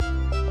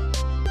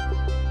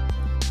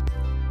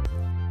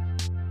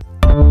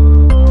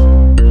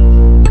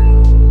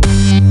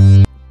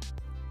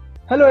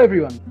Hello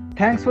everyone.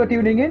 Thanks for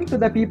tuning in to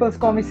the People's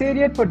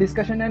Commissariat for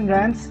Discussion and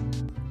Rants,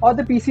 or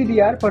the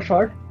PCDR for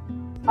short.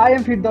 I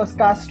am Firdaus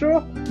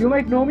Castro. You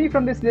might know me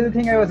from this little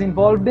thing I was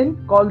involved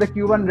in called the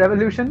Cuban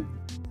Revolution.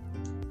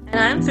 And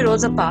I am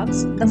Firoza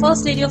Parks, the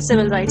first lady of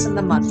civil rights and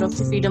the mother of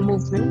the freedom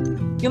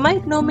movement. You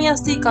might know me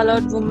as the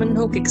colored woman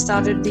who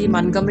kickstarted the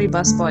Montgomery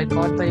bus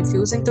boycott by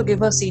refusing to give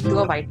her seat to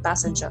a white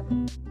passenger.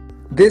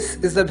 This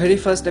is the very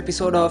first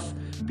episode of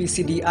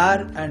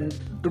PCDR, and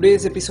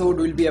today's episode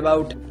will be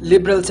about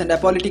liberals and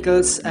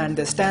apoliticals and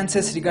their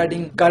stances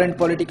regarding current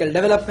political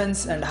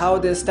developments and how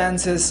their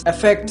stances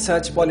affect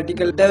such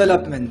political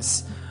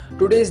developments.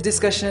 Today's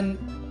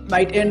discussion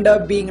might end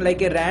up being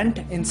like a rant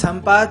in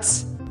some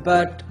parts,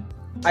 but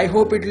I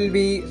hope it will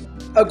be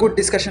a good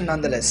discussion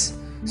nonetheless.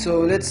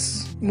 So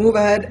let's move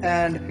ahead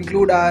and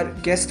include our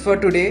guest for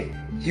today,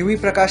 Huey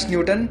Prakash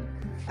Newton,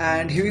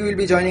 and Huey will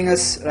be joining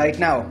us right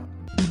now.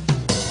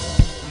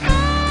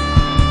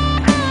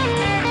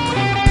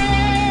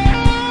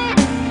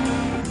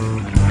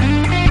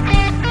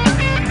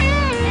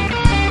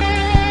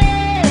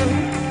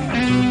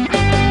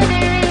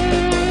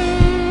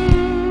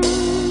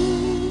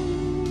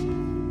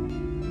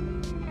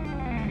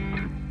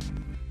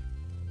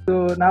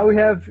 So now we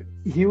have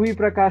Huey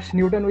Prakash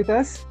Newton with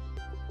us.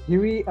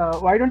 Huey,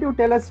 why don't you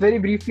tell us very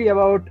briefly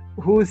about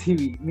who's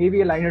Huey?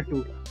 Maybe a line or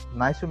two.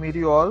 Nice to meet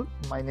you all.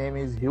 My name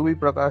is Huey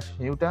Prakash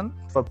Newton.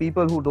 For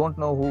people who don't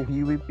know who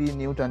Huey P.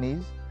 Newton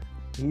is,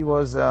 he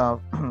was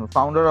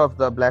founder of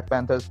the Black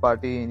Panthers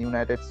Party in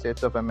United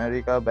States of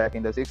America back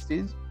in the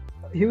 60s.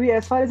 Huey,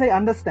 as far as I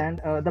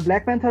understand, the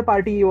Black Panther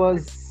Party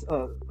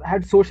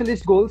had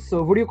socialist goals.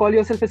 So would you call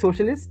yourself a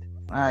socialist?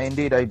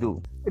 Indeed, I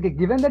do. Okay,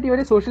 given that you're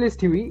a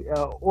socialist, Huey,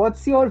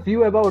 what's your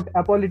view about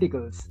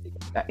apoliticals?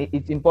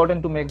 It's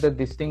important to make the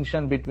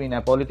distinction between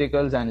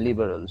apoliticals and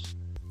liberals.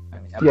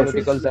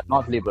 Apoliticals are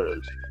not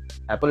liberals.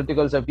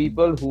 Apoliticals are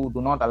people who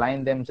do not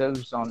align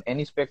themselves on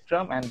any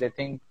spectrum, and they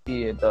think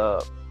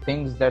the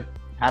things that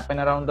happen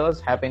around us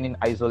happen in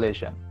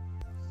isolation.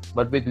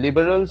 But with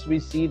liberals, we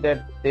see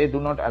that they do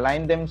not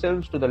align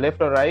themselves to the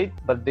left or right,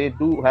 but they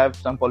do have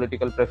some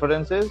political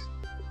preferences.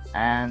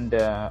 And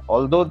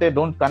although they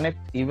don't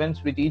connect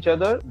events with each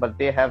other, but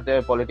they have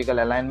their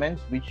political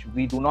alignments, which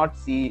we do not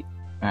see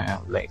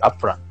like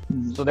upfront.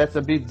 So that's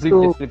a brief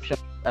description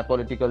of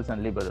apoliticals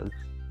and liberals.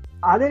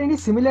 Are there any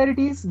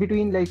similarities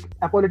between like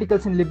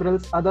apoliticals and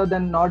liberals other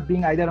than not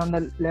being either on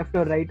the left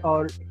or right,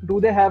 or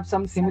do they have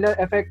some similar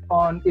effect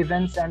on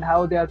events and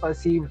how they are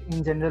perceived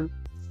in general?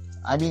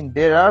 I mean,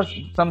 there are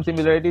some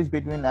similarities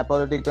between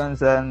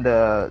apoliticals and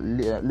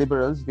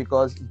liberals,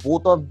 because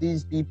both of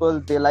these people,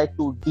 they like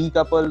to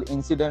decouple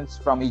incidents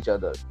from each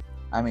other.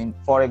 I mean,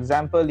 for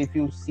example, if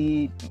you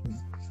see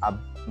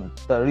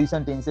the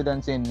recent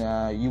incidents in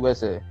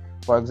USA,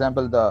 for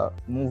example, the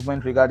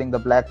movement regarding the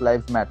Black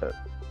Lives Matter.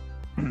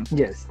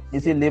 Yes. You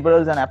see,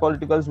 liberals and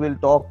apoliticals will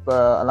talk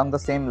along the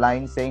same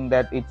line, saying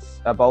that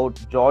it's about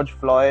George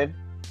Floyd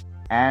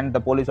and the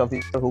police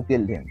officer who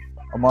killed him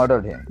or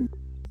murdered him.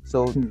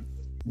 So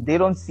they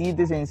don't see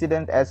this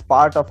incident as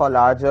part of a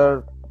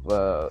larger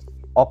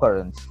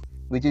occurrence,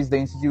 which is the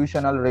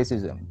institutional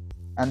racism.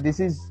 And this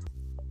is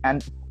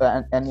and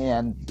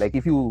like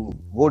if you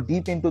go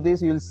deep into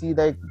this, you'll see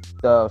that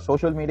the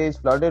social media is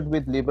flooded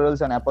with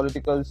liberals and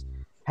apoliticals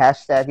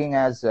hashtagging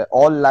as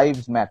all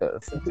lives matter,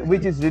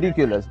 which is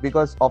ridiculous,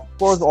 because of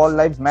course all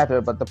lives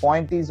matter, but the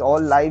point is all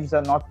lives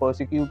are not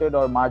persecuted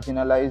or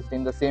marginalized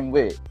in the same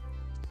way.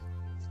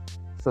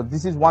 So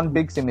this is one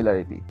big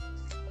similarity.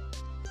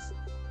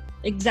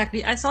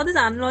 Exactly. I saw this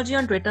analogy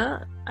on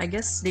Twitter, I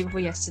guess day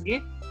before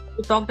yesterday.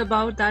 We talked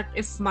about that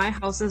if my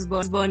house is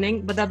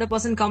burning, but the other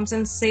person comes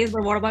and says,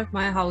 but what about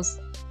my house?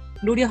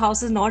 Dude, your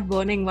house is not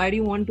burning. Why do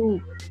you want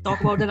to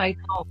talk about it right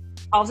now?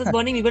 House is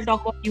burning, we will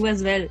talk about you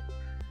as well.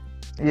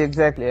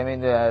 Exactly. I mean,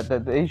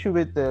 the issue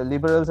with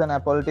liberals and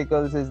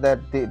apoliticals is that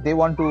they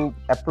want to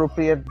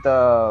appropriate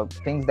the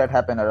things that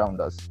happen around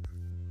us.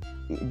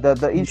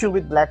 The issue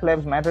with Black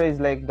Lives Matter is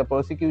like the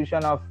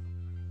persecution of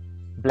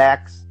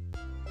blacks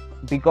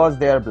because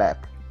they are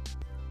black.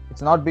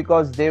 It's not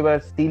because they were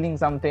stealing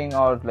something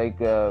or like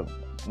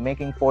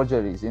making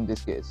forgeries in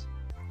this case.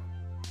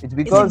 It's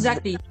because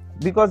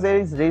there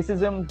is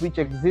racism which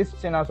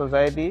exists in our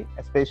society,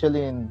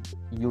 especially in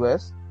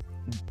US.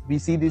 We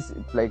see this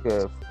like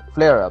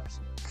flare-ups,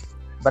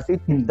 but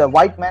the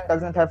white man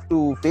doesn't have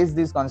to face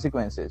these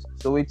consequences.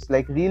 So it's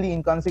like really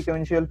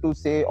inconsequential to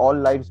say all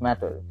lives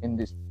matter in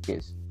this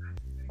case.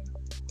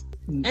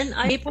 And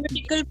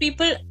apolitical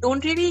people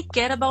don't really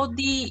care about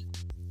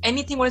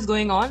anything what is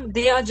going on.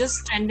 They are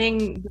just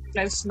trending Black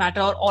Lives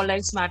Matter or All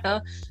Lives Matter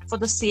for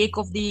the sake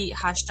of the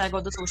hashtag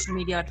or the social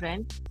media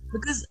trend.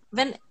 Because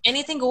when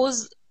anything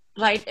goes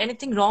right,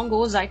 anything wrong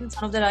goes right in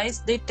front of their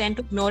eyes, they tend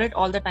to ignore it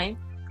all the time.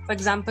 For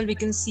example, we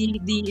can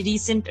see the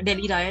recent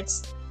Delhi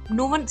riots.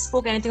 No one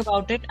spoke anything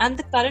about it, and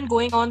the current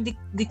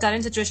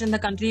current situation in the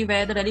country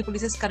where the Delhi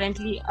police is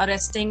currently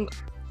arresting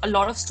a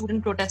lot of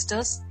student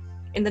protesters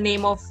in the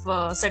name of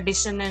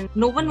sedition, and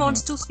no one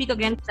wants to speak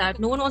against that.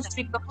 No one wants to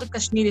speak about the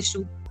Kashmir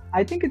issue.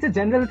 I think it's a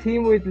general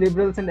theme with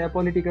liberals and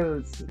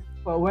apoliticals.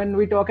 When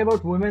we talk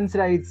about women's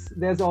rights,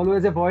 there's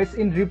always a voice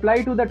in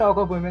reply to the talk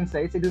of women's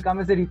rights. It will come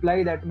as a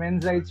reply that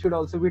men's rights should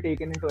also be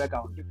taken into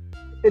account.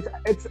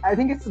 I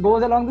think it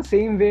goes along the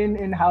same vein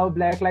in how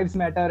Black Lives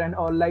Matter and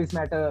All Lives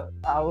Matter,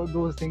 how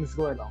those things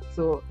go along.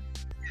 So,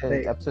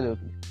 yes,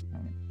 absolutely.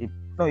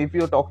 If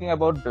you're talking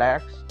about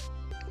blacks,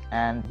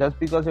 and just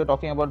because you're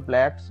talking about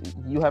blacks,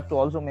 you have to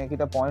also make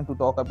it a point to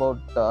talk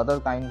about the other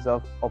kinds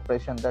of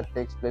oppression that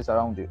takes place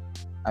around you.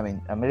 I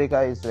mean,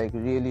 America is like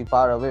really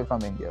far away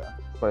from India,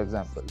 for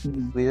example.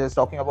 We're just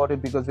talking about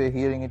it because we're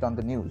hearing it on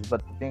the news.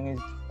 But the thing is,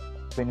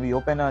 when we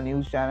open our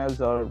news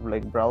channels or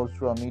like browse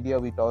through our media,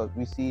 we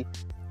see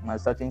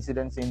such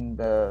incidents in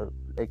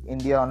like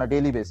India on a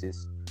daily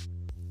basis.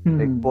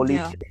 Like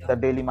police killing the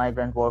daily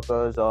migrant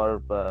workers,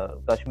 or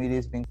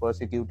Kashmiris being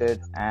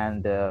persecuted,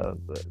 and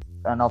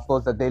of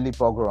course the daily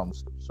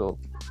pogroms. So,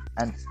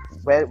 and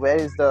where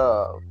is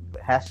the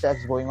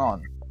hashtags going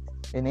on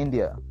in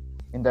India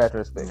in that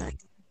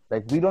respect?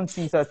 Like, we don't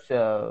see such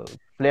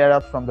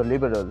flare-ups from the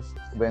liberals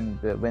when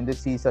they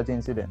see such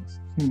incidents.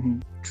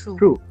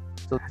 True.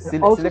 So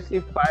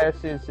selective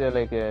bias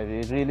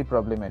is really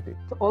problematic.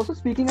 So also,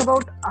 speaking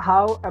about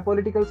how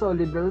apoliticals or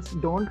liberals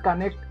don't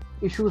connect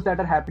issues that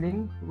are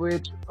happening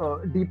with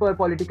deeper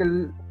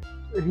political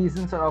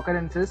reasons or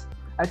occurrences,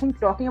 I think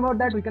talking about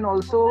that, we can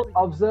also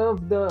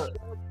observe the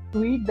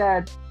tweet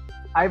that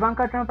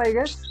Ivanka Trump, I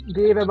guess,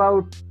 gave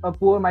about a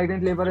poor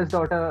migrant laborer's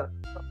daughter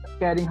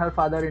carrying her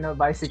father in a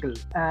bicycle.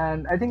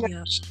 And I think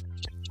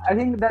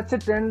that's a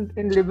trend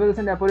in liberals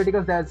and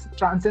apoliticals that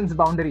transcends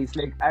boundaries.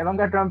 Like,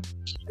 Ivanka Trump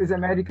is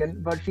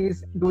American, but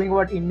she's doing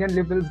what Indian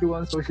liberals do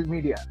on social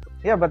media.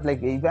 Yeah, but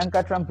like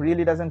Ivanka Trump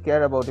really doesn't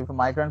care about if a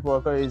migrant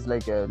worker is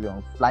like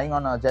flying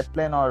on a jet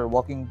plane or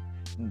walking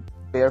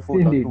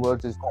barefoot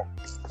towards his home,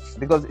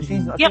 because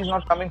she's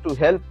not coming to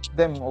help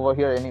them over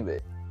here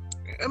anyway.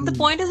 The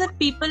point is that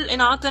people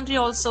in our country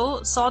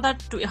also saw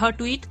that her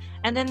tweet,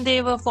 and then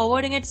they were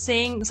forwarding it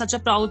saying such a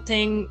proud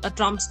thing.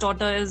 Trump's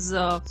daughter is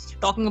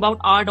talking about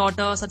our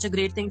daughter, such a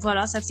great thing for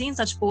us. I've seen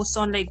such posts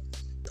on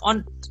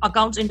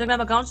accounts,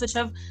 Instagram accounts, which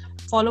have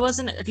followers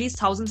in at least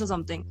thousands or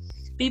something.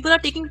 People are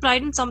taking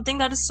pride in something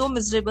that is so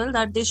miserable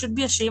that they should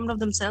be ashamed of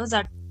themselves,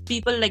 that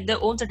people like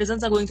their own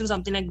citizens are going through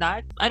something like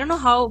that. I don't know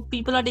how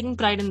people are taking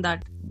pride in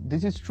that.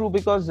 This is true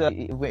because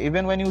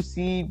even when you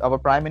see our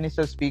Prime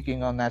Minister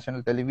speaking on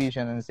national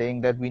television and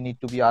saying that we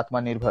need to be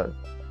Atmanirbhar,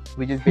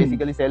 which is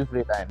basically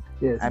self-reliant.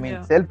 Yes. I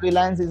mean,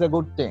 self-reliance is a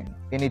good thing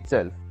in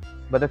itself.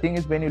 But the thing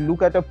is, when you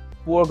look at a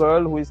poor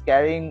girl who is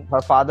carrying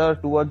her father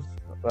towards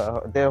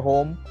their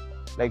home,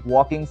 like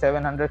walking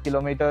 700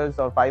 kilometers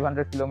or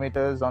 500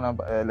 kilometers on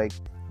a like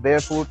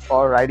barefoot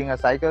or riding a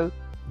cycle,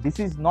 this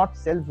is not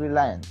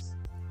self-reliance.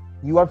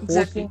 You are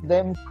forcing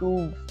them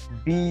to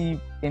be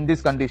in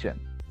this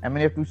condition. I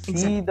mean, you have to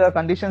see the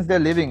conditions they're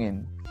living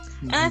in.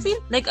 And I feel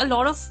like a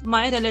lot of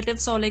my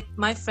relatives or like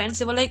my friends,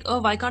 they were like, oh,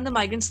 why can't the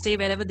migrants stay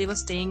wherever they were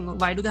staying?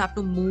 Why do they have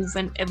to move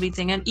and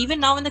everything? And even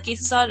now when the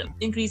cases are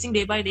increasing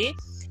day by day,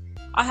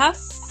 I have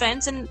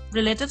friends and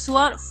relatives who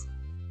are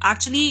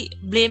actually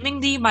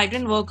blaming the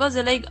migrant workers.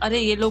 They're like,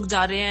 "Arey, ye log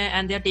ja rahe hain,"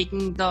 and they're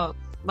taking the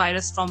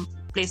virus from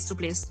place to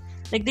place.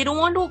 Like, they don't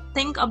want to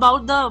think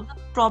about the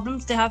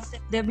problems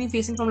they've been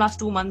facing from last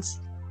 2 months.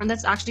 And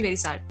that's actually very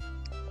sad.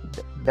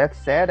 That's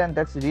sad, and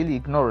that's really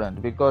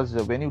ignorant, because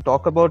when you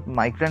talk about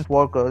migrant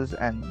workers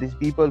and these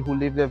people who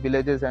leave their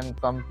villages and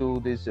come to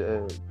these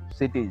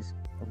cities,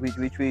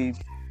 which we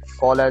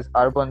call as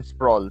urban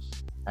sprawls,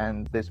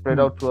 and they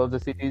spread out throughout the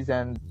cities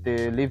and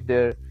they live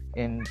there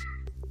in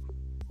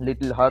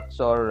little huts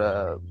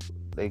or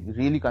like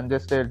really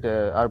congested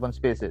urban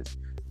spaces.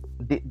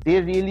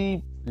 They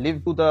really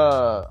live to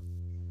the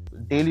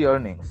daily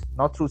earnings,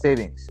 not through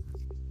savings.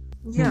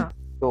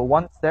 So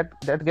once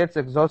that gets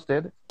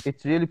exhausted,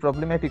 it's really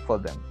problematic for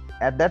them.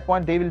 At that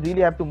point, they will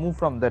really have to move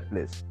from that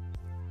place,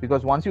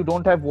 because once you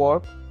don't have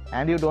work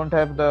and you don't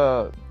have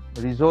the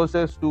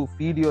resources to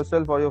feed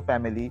yourself or your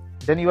family,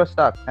 then you are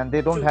stuck and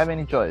they don't have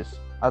any choice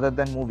other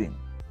than moving.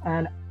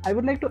 And I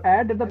would like to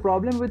add that the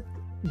problem with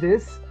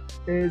this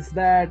is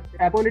that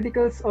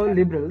apoliticals or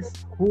liberals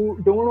who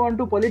don't want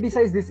to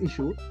politicize this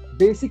issue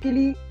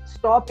basically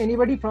stop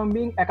anybody from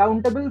being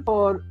accountable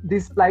for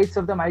these plights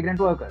of the migrant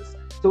workers.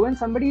 So when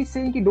somebody is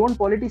saying you don't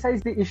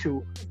politicize the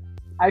issue,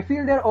 I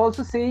feel they're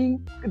also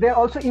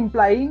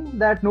implying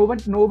that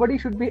nobody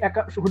should be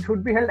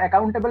held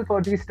accountable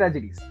for these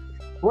tragedies.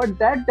 What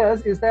that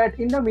does is that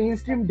in the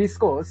mainstream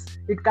discourse,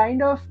 it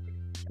kind of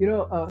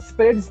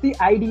spreads the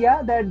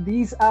idea that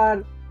these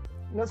are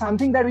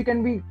something that we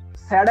can be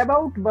sad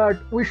about, but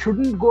we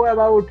shouldn't go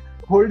about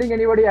holding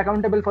anybody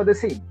accountable for the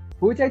same,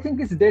 which I think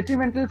is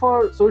detrimental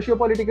for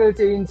socio-political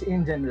change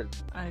in general.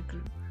 I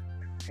agree.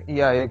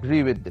 Yeah, I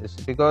agree with this,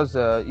 because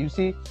you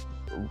see,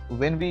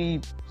 when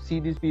we see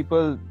these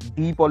people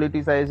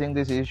depoliticizing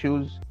these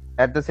issues,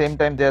 at the same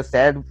time they are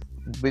sad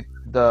with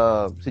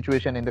the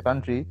situation in the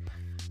country.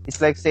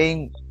 It's like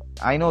saying,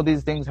 I know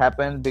these things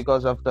happened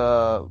because of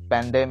the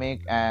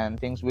pandemic and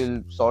things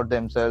will sort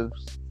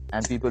themselves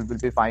and people will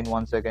be fine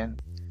once again.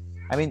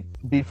 I mean,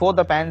 before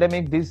the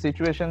pandemic, these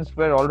situations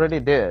were already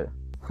there.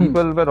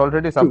 People were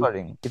already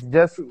suffering. It's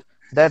just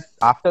that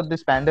after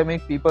this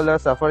pandemic, people are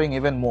suffering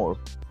even more.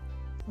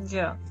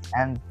 Yeah.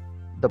 And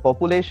the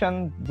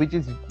population which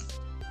is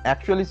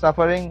actually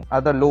suffering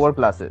are the lower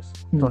classes.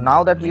 So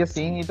now that we are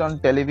seeing it on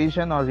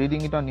television or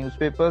reading it on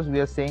newspapers, we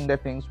are saying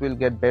that things will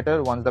get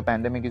better once the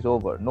pandemic is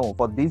over. No,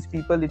 for these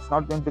people, it's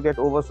not going to get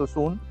over so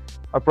soon,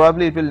 or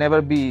probably it will never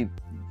be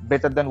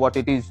better than what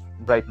it is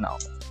right now.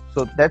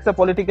 So that's a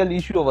political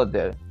issue over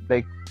there.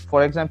 Like,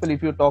 for example,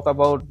 if you talk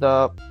about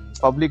the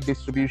public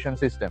distribution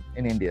system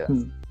in India,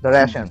 the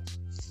rations,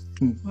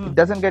 it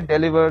doesn't get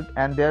delivered,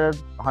 and there are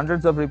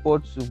hundreds of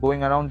reports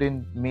going around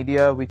in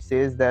media which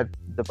says that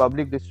the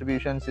public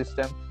distribution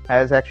system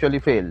has actually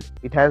failed.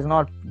 It has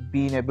not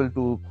been able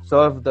to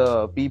serve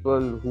the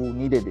people who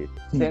needed it.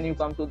 Then you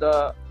come to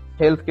the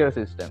healthcare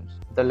systems,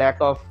 the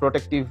lack of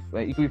protective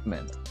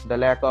equipment, the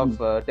lack of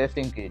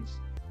testing kits,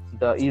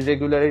 the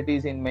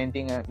irregularities in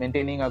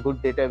maintaining a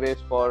good database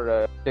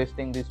for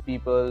testing these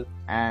people,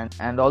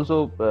 and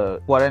also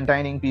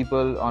quarantining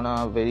people on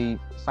a very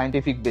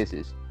scientific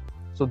basis.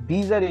 So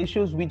these are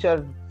issues which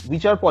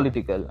are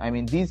political. I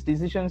mean, these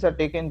decisions are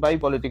taken by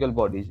political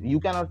bodies. You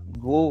cannot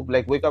go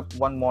wake up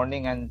one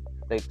morning and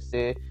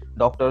say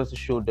doctors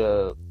should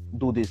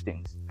do these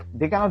things.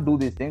 They cannot do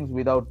these things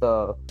without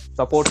the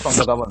support from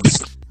the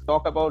government.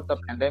 Talk about the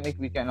pandemic,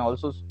 we can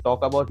also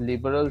talk about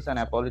liberals and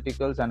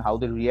apoliticals and how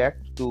they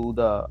react to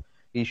the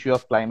issue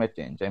of climate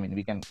change. I mean,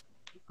 we can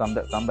come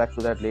back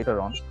to that later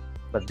on,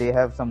 but they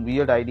have some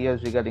weird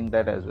ideas regarding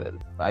that as well.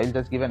 I'll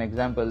just give an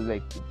example.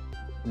 Like,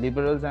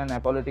 liberals and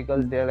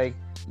apoliticals, they're like,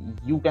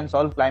 you can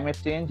solve climate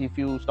change if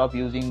you stop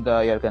using the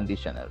air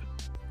conditioner.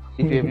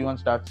 If everyone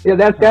starts,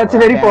 that's a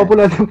very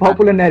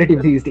popular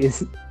narrative these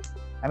days.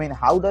 I mean,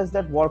 how does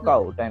that work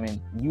out? I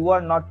mean, you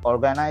are not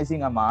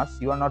organizing a mass,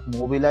 you are not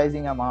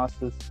mobilizing a mass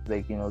to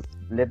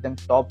let them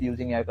stop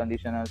using air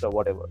conditioners or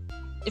whatever.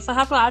 If I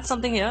have to add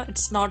something here,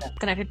 it's not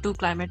connected to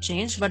climate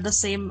change, but the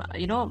same,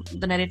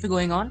 the narrative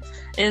going on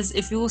is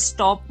if you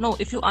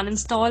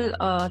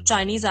uninstall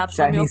Chinese apps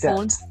from your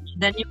phones,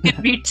 then you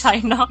can beat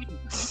China.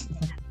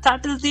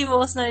 That is the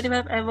worst narrative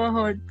I've ever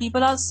heard.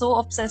 People are so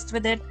obsessed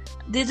with it.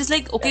 They're just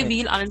like, okay,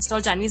 we'll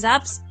uninstall Chinese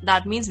apps.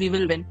 That means we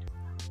will win.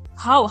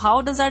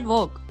 How does that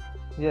work?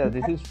 Yeah,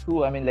 this is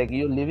true. I mean,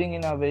 you're living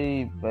in a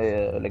very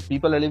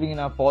people are living in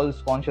a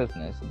false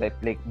consciousness that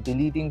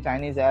deleting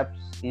Chinese apps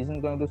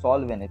isn't going to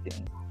solve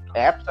anything.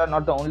 Apps are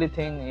not the only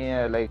thing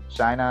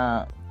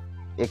China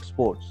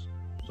exports,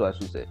 so as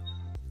to say,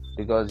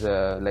 because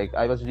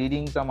I was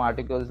reading some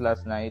articles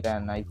last night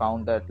and I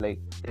found that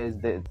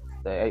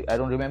I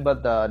don't remember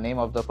the name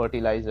of the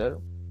fertilizer,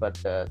 but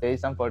there is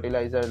some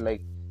fertilizer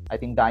I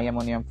think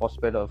diammonium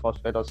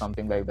phosphate or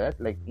something like that.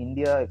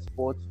 India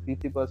exports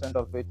 50%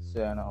 of its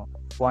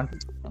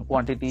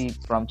quantity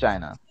from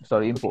China.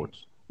 Sorry,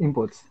 imports.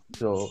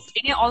 So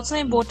India also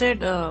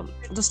imported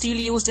the steel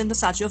used in the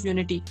Statue of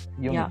Unity.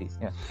 Yeah.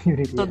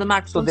 So the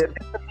max. So there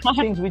are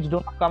things which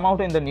don't come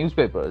out in the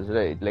newspapers,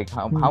 right?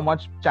 How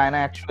much China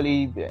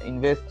actually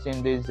invests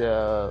in these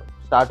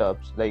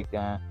startups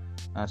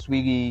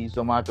Swiggy,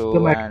 Zomato,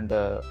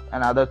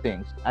 and other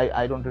things.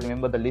 I don't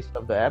remember the list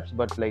of the apps,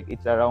 but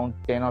it's around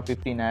 10 or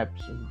 15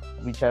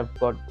 apps which have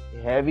got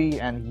heavy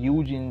and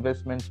huge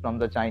investments from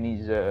the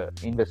Chinese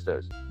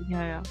investors.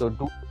 Yeah. So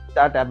do we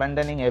start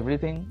abandoning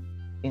everything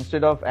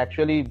instead of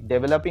actually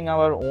developing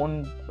our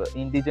own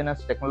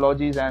indigenous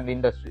technologies and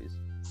industries?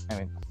 I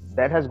mean,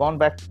 that has gone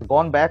back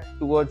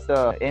towards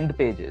the end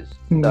pages.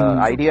 The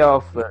idea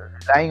of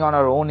relying on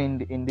our own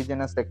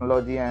indigenous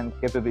technology and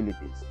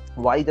capabilities.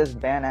 Why just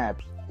ban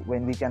apps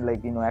when we can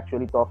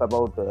actually talk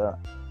about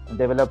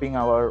developing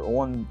our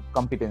own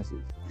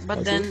competencies?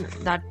 But then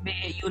that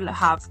way you'll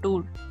have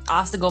to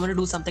ask the government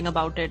to do something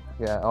about it.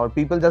 Yeah, or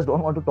people just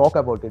don't want to talk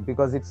about it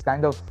because it's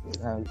kind of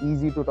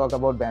easy to talk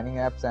about banning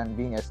apps and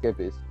being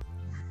escapist.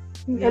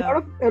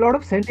 Yeah. A lot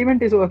of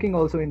sentiment is working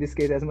also in this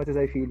case, as much as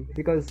I feel,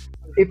 because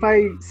if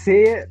I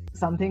say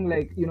something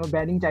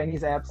banning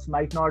Chinese apps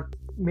might not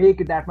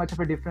make that much of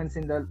a difference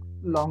in the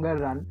longer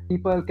run,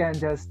 people can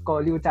just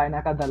call you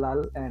China ka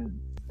dalal, and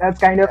that's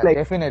kind of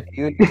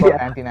definitely you call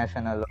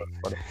anti-national or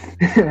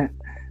whatever.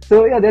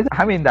 So yeah,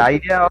 I mean, the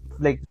idea of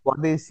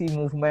Swadesi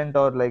movement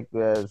or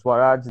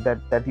Swaraj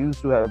that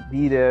used to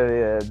be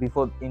there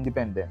before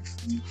independence.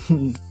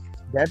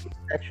 That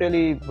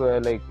actually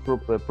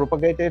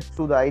propagated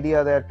through the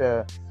idea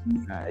that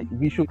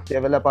we should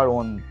develop our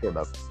own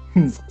products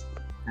and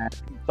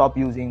stop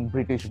using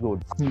British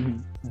goods.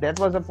 That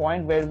was a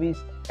point where we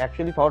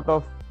actually thought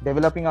of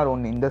developing our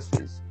own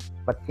industries.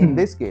 But in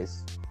this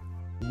case,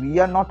 we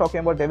are not talking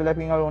about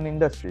developing our own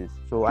industries.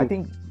 So I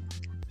think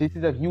this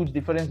is a huge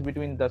difference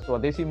between the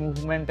Swadesi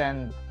movement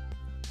and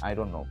I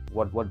don't know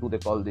what do they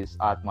call this,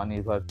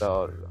 Atmanirbharta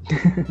or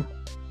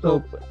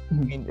so.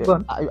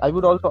 I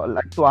would also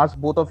like to ask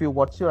both of you,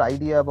 what's your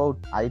idea about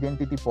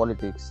identity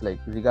politics,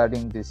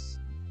 regarding this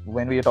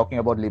when we are talking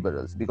about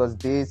liberals, because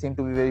they seem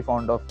to be very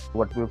fond of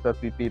what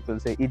people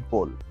say id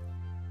poll.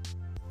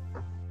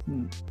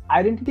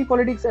 Identity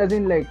politics, as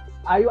in, like,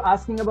 are you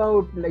asking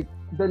about like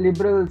the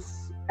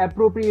liberals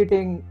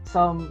appropriating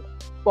some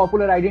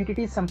popular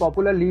identities, some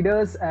popular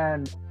leaders,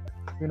 and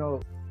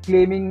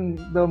claiming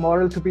the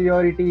moral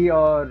superiority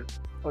or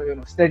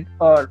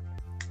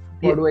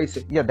what do I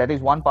say? Yeah, that is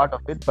one part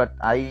of it, but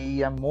I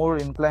am more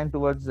inclined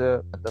towards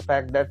the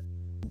fact that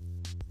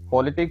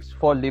politics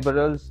for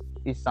liberals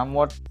is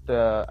somewhat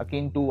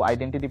akin to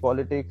identity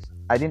politics.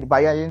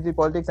 By identity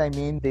politics, I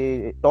mean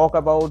they talk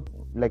about,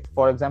 like,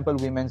 for example,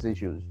 women's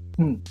issues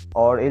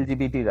or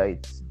LGBT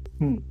rights.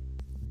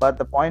 But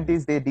the point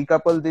is they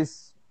decouple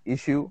this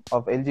issue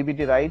of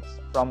LGBT rights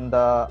from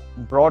the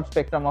broad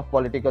spectrum of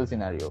political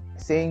scenario,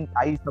 saying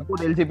I support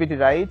LGBT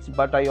rights,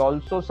 but I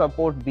also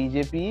support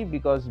BJP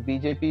because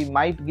BJP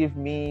might give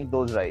me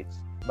those rights.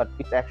 But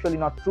it's actually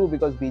not true,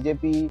 because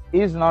BJP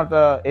is not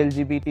a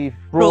LGBT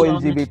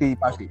pro-LGBT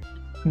party.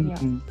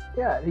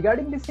 Yeah,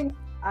 regarding this thing,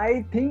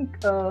 I think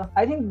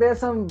there's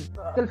some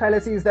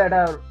fallacies that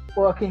are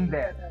working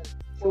there.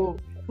 So,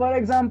 for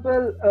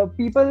example,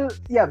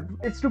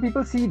 it's true,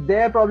 people see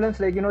their problems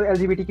like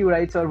LGBTQ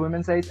rights or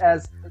women's rights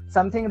as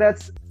something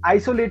that's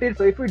isolated.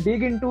 So if we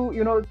dig into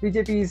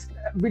BJP's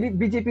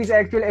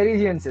actual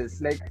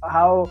allegiances, like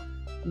how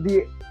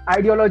the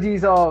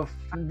ideologies of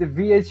the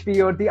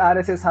VHP or the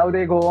RSS, how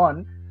they go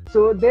on,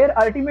 so their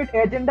ultimate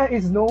agenda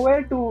is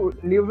nowhere to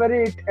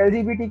liberate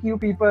LGBTQ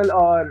people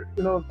or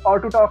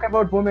to talk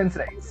about women's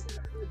rights.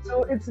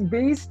 So it's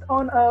based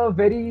on a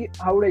very,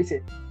 how would I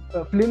say,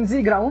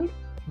 flimsy ground,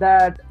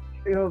 that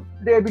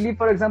they believe,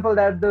 for example,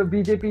 that the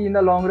BJP in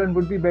the long run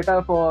would be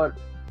better for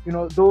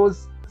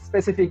those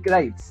specific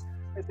rights.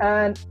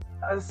 And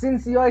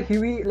since you are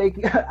Huey,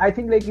 like I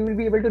think like you will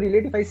be able to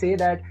relate if I say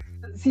that,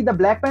 see, the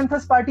Black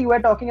Panthers party were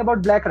talking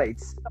about black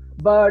rights,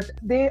 but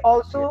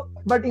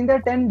but in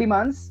their 10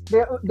 demands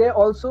they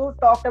also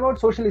talked about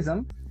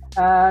socialism,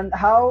 and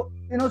how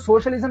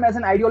socialism as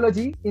an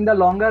ideology in the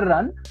longer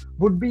run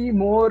would be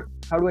more,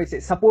 how do I say,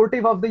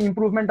 supportive of the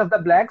improvement of the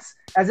blacks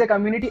as a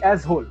community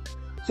as whole.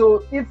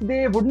 So if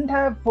they wouldn't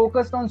have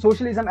focused on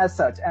socialism as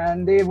such,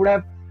 and they would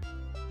have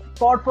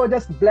fought for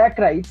just black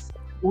rights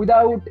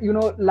without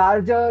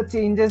larger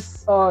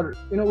changes, or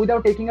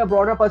without taking a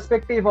broader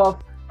perspective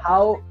of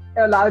how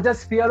a larger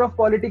sphere of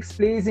politics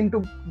plays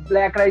into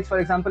black rights, for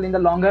example, in the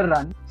longer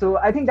run. So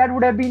I think that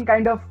would have been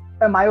kind of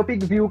a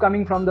myopic view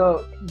coming from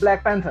the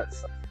Black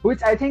Panthers,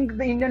 which I think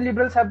the Indian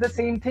liberals have the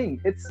same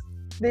thing.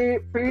 They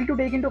fail to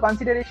take into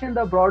consideration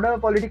the broader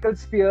political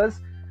spheres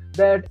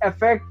that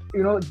affect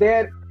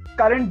their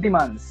current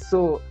demands.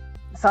 So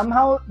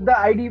somehow the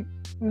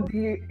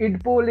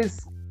IDPOL is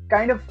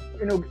kind of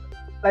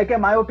like a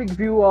myopic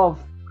view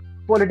of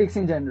politics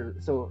in general.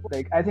 So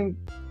like I think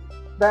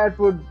that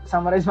would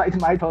summarize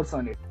my thoughts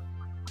on it.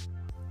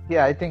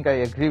 Yeah, I think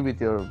I agree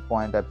with your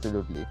point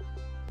absolutely.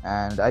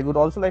 And I would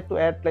also like to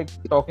add, like,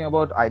 talking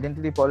about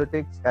identity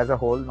politics as a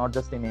whole, not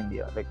just in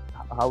India, like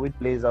how it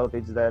plays out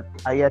is that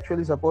I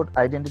actually support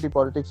identity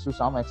politics to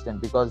some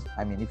extent, because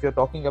I mean, if you're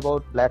talking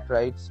about black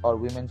rights or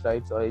women's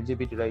rights or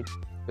LGBT rights,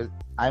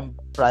 I'm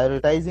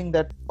prioritizing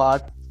that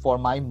part for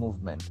my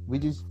movement,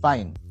 which is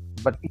fine.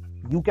 But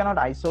you cannot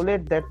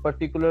isolate that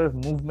particular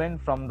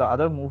movement from the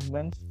other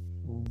movements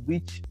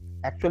which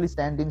actually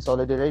stand in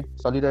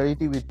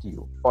solidarity with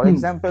you. For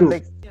example,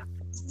 like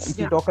if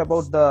you talk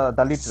about the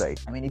Dalit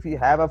right, I mean, if you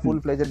have a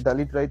full-fledged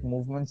Dalit right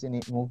movement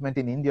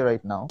in India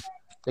right now,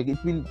 like it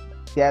will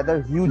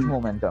gather huge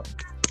momentum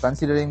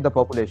considering the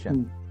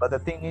population. But the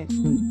thing is,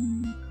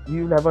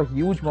 you will have a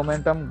huge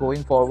momentum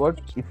going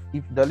forward.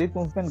 If Dalit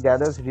movement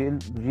gathers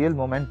real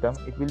momentum,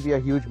 it will be a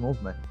huge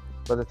movement.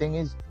 But the thing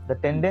is, the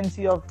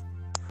tendency of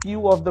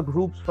few of the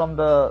groups from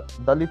the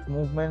Dalit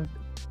movement,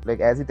 like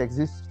as it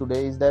exists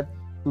today, is that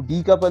to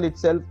decouple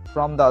itself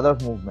from the other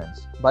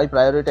movements by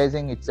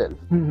prioritizing itself,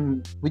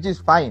 which is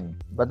fine.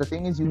 But the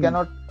thing is, you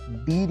cannot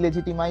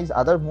delegitimize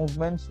other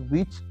movements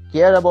which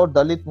care about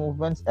Dalit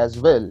movements as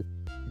well,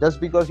 just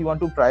because you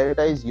want to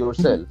prioritize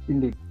yourself.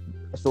 Indeed.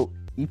 So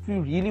if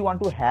you really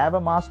want to have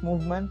a mass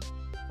movement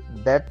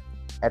that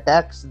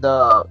attacks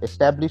the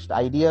established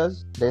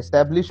ideas, the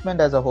establishment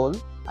as a whole,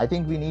 I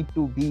think we need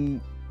to be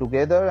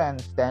together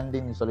and stand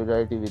in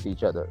solidarity with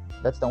each other.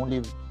 That's the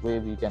only way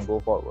we can go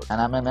forward.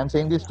 And I'm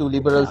saying this to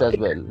liberals as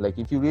well. Like,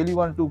 if you really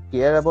want to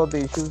care about the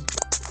issues,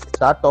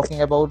 start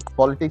talking about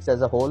politics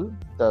as a whole,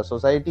 the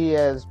society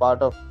as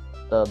part of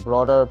the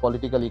broader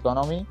political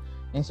economy,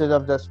 instead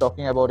of just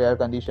talking about air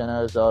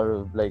conditioners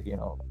or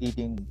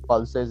eating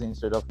pulses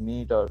instead of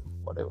meat or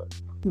whatever.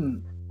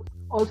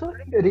 Also,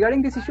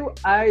 regarding this issue,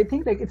 I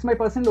think it's my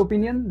personal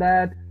opinion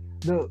that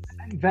the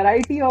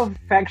variety of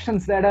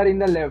factions that are in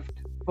the left,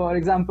 for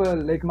example,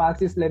 like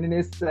Marxist,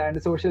 Leninists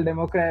and Social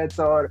Democrats,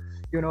 or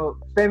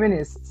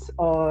feminists,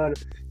 or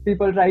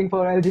people trying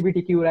for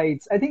LGBTQ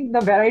rights, I think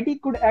the variety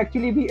could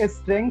actually be a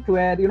strength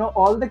where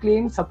all the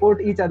claims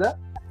support each other.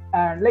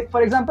 And like,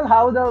 for example,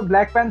 how the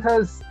Black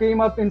Panthers came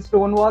up in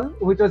Stonewall,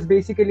 which was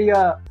basically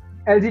a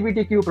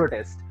LGBTQ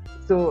protest.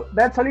 So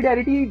that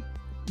solidarity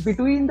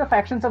between the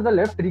factions of the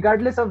left,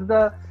 regardless of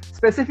the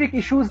specific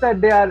issues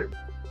that they are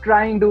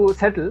trying to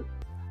settle,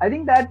 I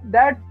think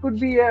that could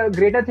be a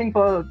greater thing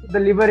for the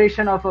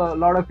liberation of a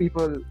lot of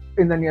people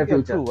in the near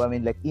future. True. I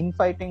mean, like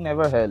infighting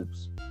never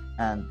helps,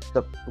 and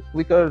the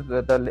quicker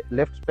the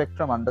left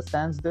spectrum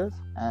understands this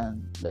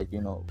and like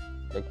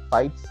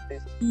fights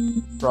this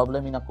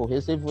problem in a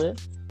cohesive way,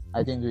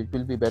 I think it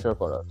will be better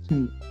for us.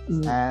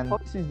 And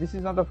this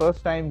is not the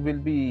first time we'll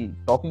be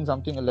talking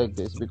something like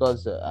this,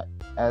 because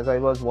as I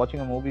was watching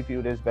a movie a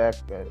few days back,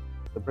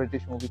 the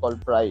British movie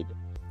called Pride.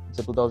 It's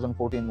a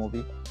 2014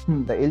 movie.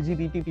 The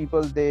LGBT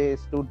people, they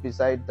stood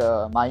beside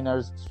the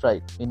miners'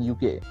 strike in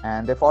UK,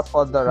 and they fought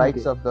for the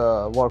rights of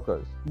the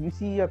workers. You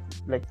see, a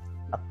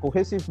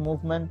cohesive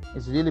movement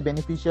is really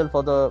beneficial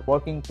for the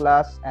working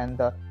class and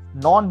the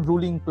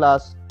non-ruling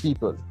class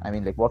people. I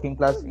mean, like working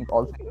class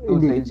also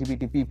includes the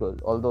LGBT people,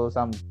 although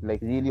some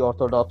like really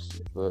orthodox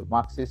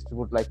Marxists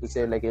would like to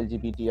say like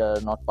LGBT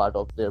are not part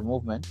of their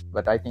movement,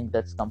 but I think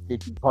that's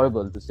completely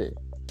horrible to say,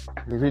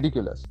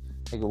 ridiculous.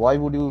 Like, why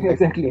would you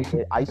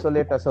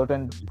isolate a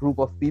certain group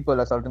of people,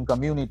 a certain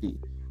community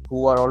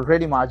who are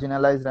already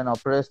marginalized and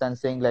oppressed, and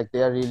saying like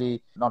they are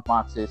really not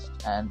Marxist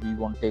and we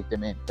won't take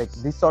them in? Like,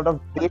 this sort of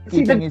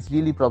gatekeeping is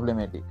really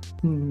problematic.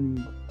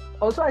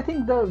 Also, I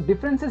think the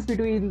differences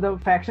between the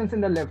factions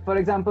in the left, for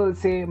example,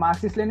 say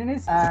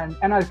Marxist-Leninists and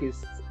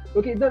anarchists.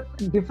 Okay, the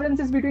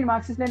differences between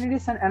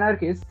Marxist-Leninists and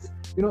anarchists,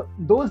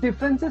 those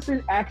differences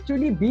will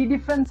actually be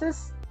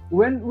differences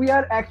when we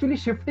are actually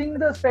shifting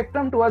the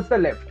spectrum towards the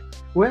left.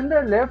 When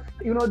the left,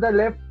 the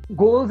left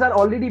goals are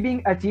already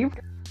being achieved,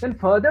 then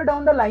further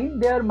down the line,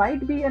 there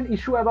might be an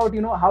issue about,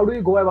 how do we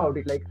go about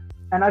it? Like,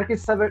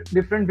 anarchists have a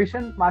different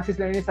vision,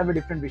 Marxist-Leninists have a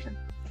different vision.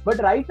 But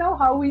right now,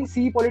 how we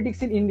see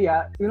politics in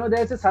India,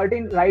 there's a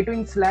certain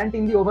right-wing slant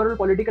in the overall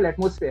political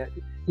atmosphere.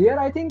 Here,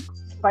 I think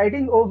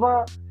fighting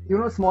over,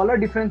 smaller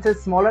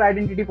differences, smaller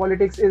identity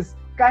politics is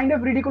kind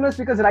of ridiculous,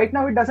 because right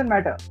now it doesn't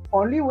matter.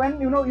 Only when,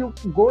 you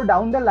go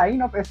down the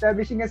line of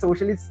establishing a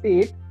socialist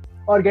state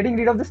or getting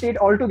rid of the state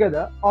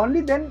altogether,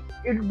 only then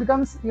it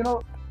becomes,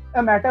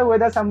 a matter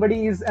whether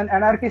somebody is an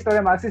anarchist or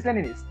a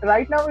Marxist-Leninist.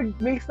 Right now, it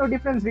makes no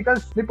difference,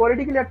 because the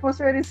political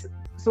atmosphere is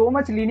so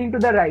much leaning to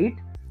the right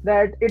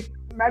that it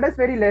matters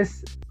very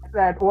less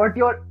that what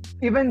your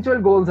eventual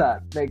goals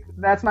are. Like,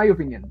 that's my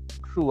opinion.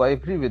 True, I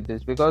agree with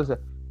this, because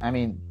I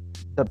mean,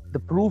 the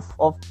proof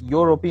of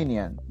your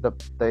opinion,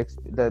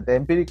 the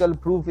empirical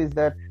proof is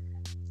that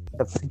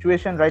the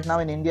situation right now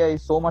in India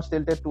is so much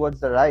tilted towards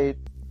the right,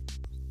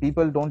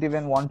 people don't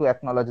even want to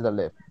acknowledge the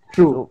left.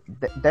 True.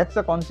 So that's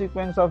a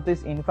consequence of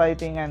this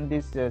infighting and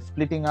this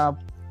splitting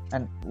up,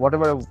 and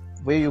whatever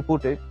way you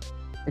put it,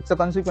 it's a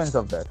consequence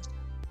of that.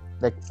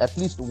 Like, at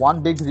least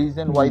one big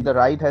reason why the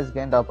right has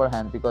gained upper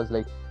hand, because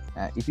like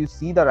if you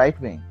see the right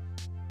wing,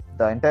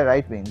 the entire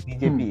right wing,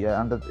 BJP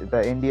under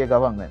the NDA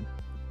government,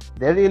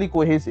 they're really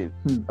cohesive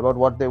about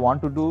what they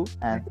want to do,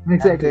 and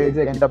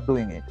they end up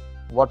doing it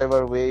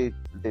whatever way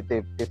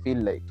they feel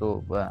like.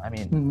 So I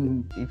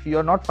mean, if you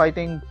are not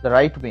fighting the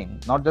right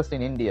wing, not just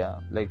in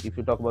India, like if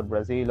you talk about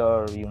Brazil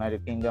or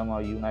United Kingdom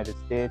or United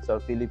States or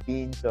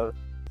Philippines or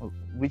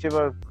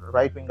whichever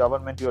right-wing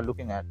government you are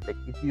looking at, like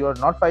if you are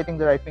not fighting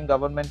the right-wing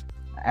government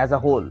as a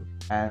whole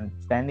and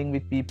standing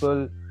with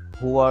people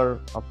who are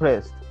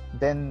oppressed,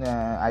 then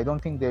I don't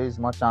think there is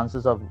much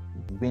chances of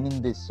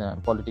winning this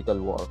political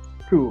war.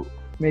 True.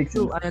 Makes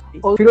sense. I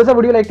agree. Firoza,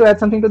 would you like to add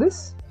something to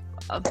this?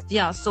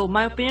 So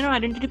my opinion on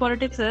identity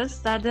politics is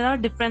that there are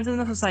differences in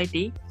the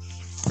society,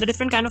 the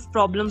different kind of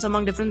problems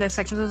among different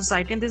sections of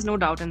society, and there's no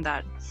doubt in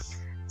that.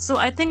 So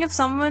I think if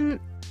someone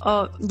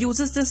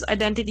uses this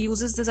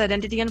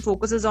identity and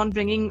focuses on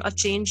bringing a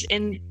change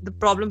in the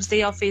problems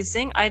they are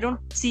facing, I don't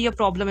see a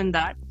problem in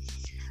that.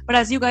 But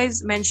as you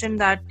guys mentioned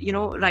that,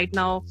 right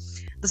now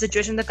the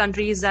situation in the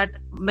country is that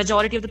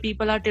majority of the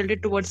people are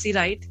tilted towards the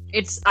right.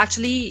 It's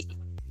actually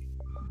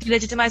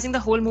delegitimizing the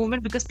whole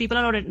movement, because people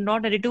are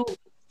not ready to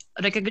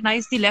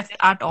recognize the left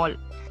at all.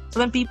 So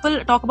when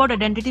people talk about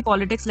identity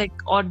politics, like,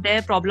 or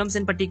their problems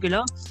in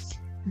particular,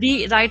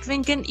 the right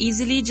wing can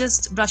easily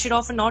just brush it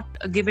off and not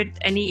give it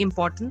any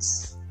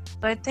importance.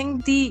 So I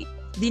think the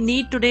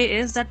need today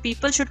is that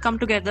people should come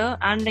together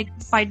and like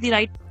fight the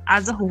right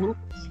as a whole,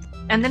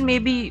 and then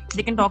maybe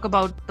they can talk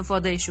about the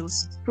further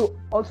issues. True.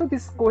 Also,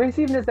 this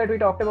cohesiveness that we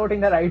talked about in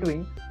the right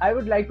wing, I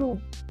would like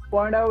to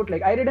point out,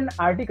 like, I read an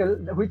article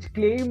which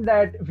claimed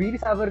that Veer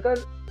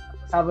Savarkar,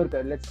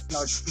 let's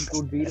not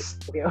include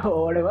Veer,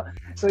 or whatever.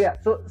 So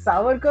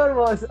Savarkar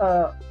was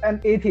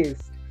an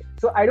atheist.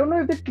 So I don't know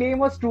if the claim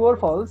was true or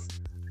false,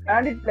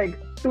 and it, like,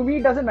 to me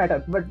it doesn't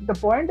matter. But the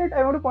point that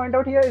I want to point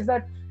out here is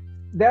that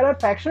there are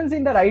factions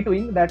in the right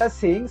wing that are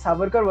saying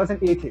Savarkar was an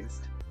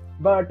atheist,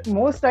 but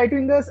most right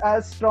wingers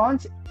are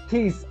staunch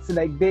theists.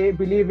 Like, they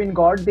believe in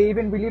God, they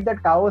even believe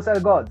that cows are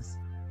gods.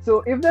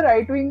 So if the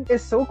right wing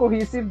is so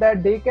cohesive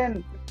that they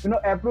can,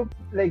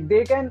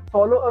 they can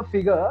follow a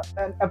figure,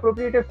 an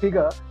appropriate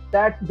figure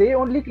that they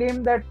only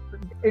claim that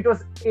it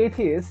was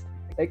atheist.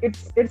 Like,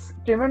 it's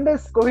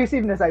tremendous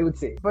cohesiveness, I would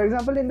say. For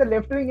example, in the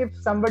left wing, if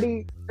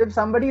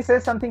somebody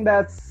says something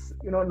that's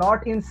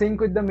not in sync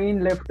with the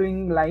main left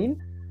wing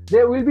line,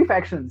 there will be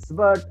factions,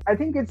 but I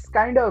think it's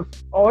kind of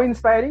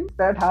awe-inspiring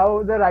that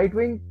how the right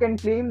wing can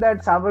claim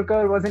that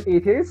Savarkar was an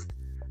atheist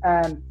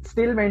and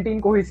still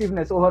maintain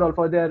cohesiveness overall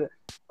for their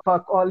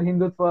fuck all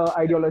Hindutva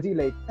ideology.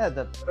 Like, yeah,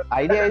 the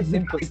idea is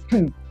simple.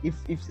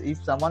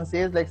 If someone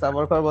says like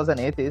Savarkar was an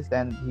atheist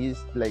and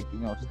he's like, you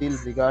know, still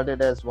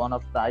regarded as one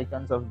of the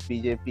icons of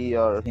BJP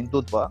or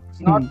Hindutva, it's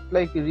not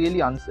like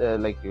really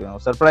like, you know,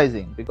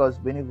 surprising, because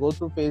when you go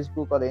to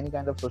Facebook or any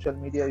kind of social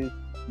media,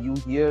 you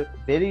hear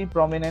very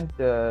prominent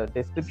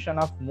description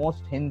of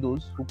most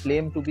Hindus who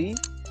claim to be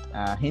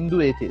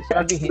Hindu atheists.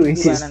 Not be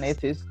Hindu and an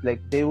atheist,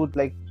 like they would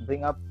like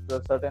bring up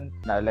a certain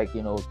like,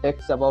 you know,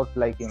 texts about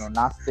like, you know,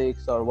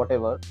 Gnostics or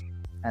whatever,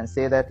 and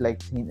say that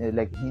like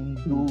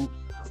Hinduism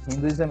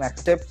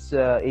accepts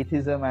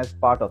atheism as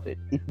part of it.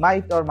 It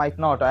might or might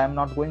not. I am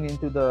not going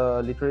into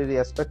the literary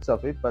aspects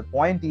of it, but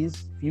point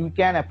is, you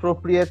can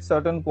appropriate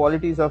certain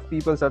qualities of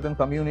people, certain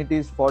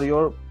communities for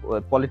your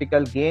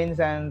political gains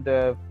and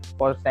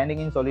for standing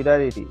in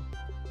solidarity.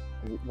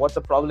 What's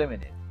the problem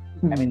in it?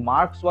 I mean,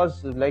 Marx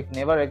was like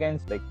never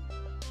against like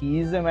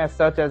theism as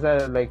such, as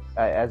a like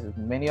as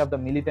many of the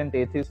militant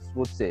atheists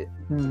would say,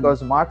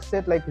 because Marx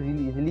said like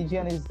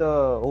religion is the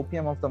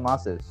opium of the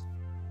masses,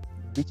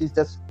 which is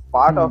just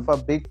part of a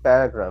big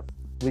paragraph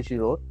which he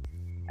wrote.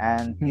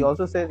 And he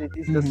also said it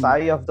is the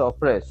sigh of the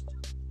oppressed,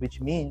 which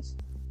means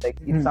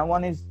like if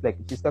someone is like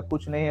jiska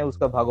kuch nahi hai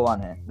uska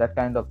bhagwan hai, that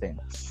kind of thing.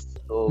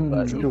 So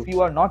if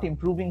you are not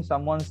improving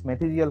someone's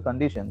material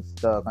conditions,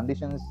 the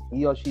conditions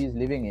he or she is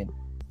living in,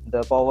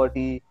 the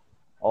poverty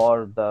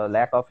or the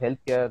lack of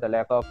healthcare, the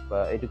lack of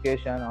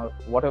education or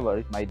whatever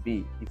it might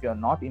be, if you are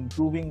not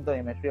improving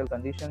the material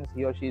conditions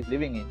he or she is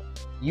living in,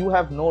 you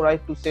have no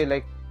right to say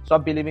like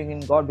stop believing in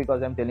God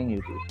because I'm telling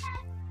you to.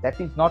 That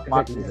is not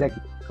Marxism.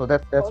 Exactly. So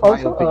that's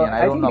also, my opinion.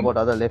 I don't know about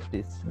other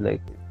leftists.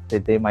 Like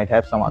they might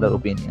have some other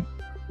opinion.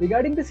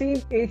 Regarding the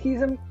same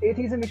atheism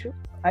issue,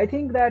 I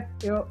think that,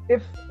 you know,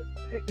 if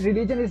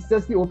religion is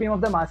just the opium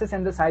of the masses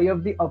and the sigh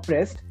of the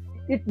oppressed,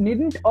 it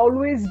needn't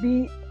always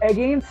be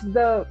against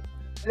the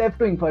left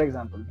wing, for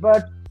example.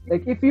 But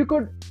like if you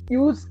could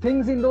use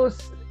things in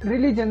those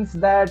religions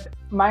that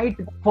might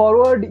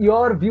forward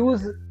your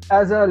views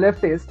as a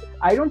leftist,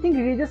 I don't think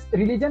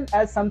religion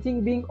as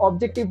something being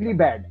objectively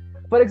bad.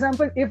 For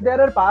example, if there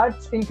are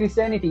parts in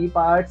Christianity,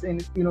 parts in,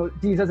 you know,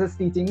 Jesus's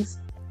teachings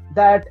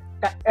that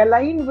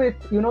align with,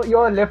 you know,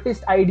 your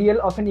leftist ideal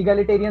of an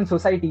egalitarian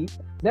society,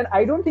 then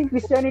I don't think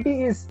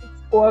Christianity is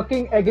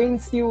working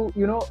against you,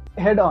 you know,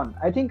 head on.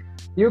 I think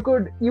you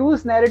could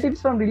use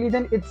narratives from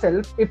religion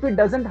itself if it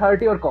doesn't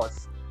hurt your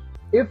cause.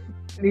 If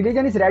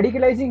religion is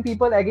radicalizing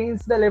people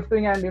against the left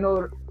wing and, you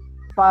know,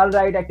 far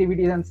right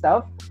activities and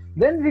stuff,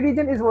 then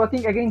religion is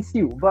working against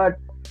you. But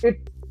it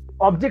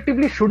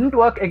objectively shouldn't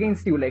work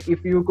against you. Like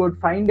if you could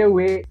find a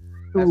way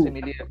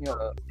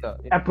to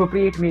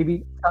appropriate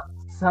maybe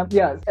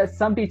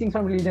some teachings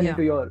from religion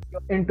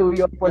into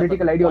your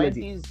political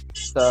ideology.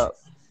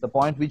 The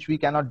point which we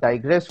cannot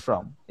digress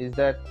from is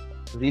that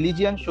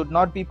religion should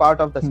not be part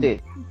of the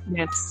state.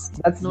 Yes,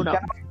 that's no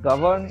doubt. Cannot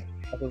govern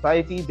a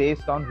society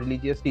based on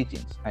religious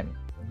teachings. I mean,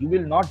 you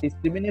will not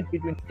discriminate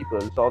between people.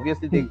 So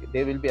obviously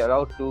they will be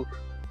allowed to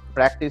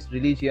practice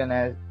religion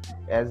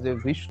as they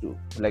wish to,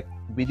 like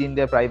within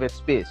their private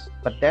space.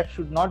 But that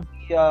should not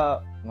be a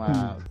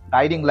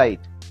guiding light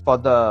for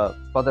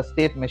the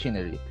state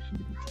machinery.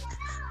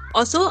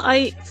 Also,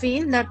 I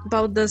feel that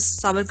about this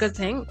Savarkar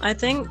thing, I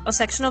think a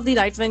section of the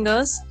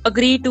right-wingers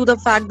agree to the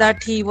fact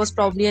that he was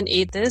probably an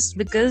atheist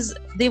because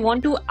they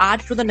want to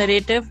add to the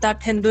narrative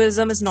that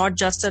Hinduism is not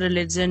just a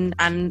religion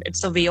and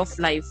it's a way of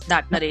life,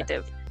 that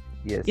narrative.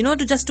 Yes. You know,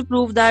 to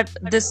prove that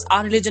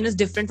our religion is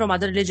different from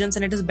other religions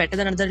and it is better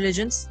than other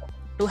religions,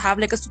 to have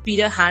like a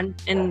superior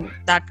hand in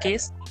that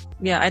case.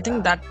 Yeah, I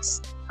think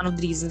that's one of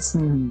the reasons.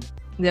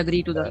 They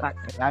agree to the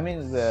fact. I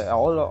mean,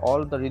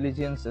 all the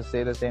religions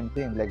say the same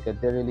thing, like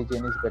that their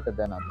religion is better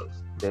than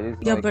others. There is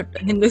but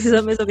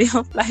Hinduism is a way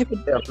of life.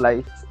 Way of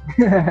life.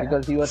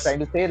 Because he was trying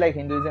to say like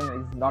Hinduism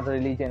is not a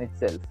religion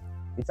itself.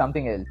 It's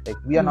something else. Like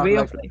we are not way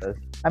like others.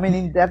 I mean,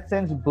 in that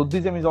sense,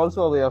 Buddhism is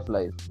also a way of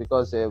life,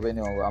 because when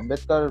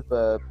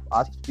Ambedkar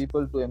asked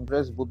people to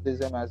embrace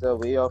Buddhism as a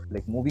way of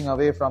like moving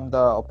away from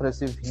the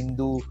oppressive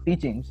Hindu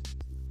teachings.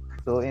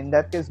 So in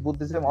that case,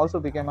 Buddhism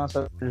also became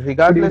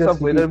regardless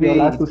of whether we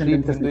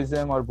treat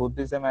Hinduism or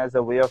Buddhism as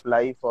a way of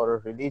life or a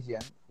religion,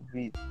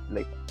 we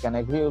like can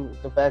agree with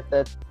the fact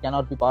that it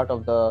cannot be part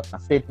of the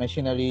state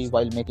machinery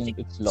while making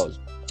its laws.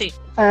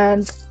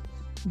 And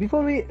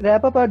before we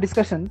wrap up our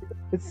discussion,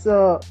 it's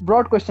a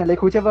broad question,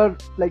 like whichever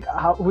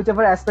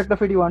aspect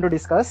of it you want to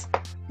discuss.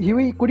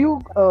 Huey, could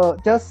you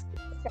just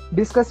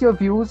discuss your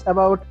views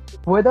about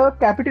whether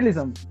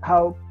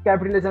how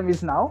capitalism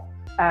is now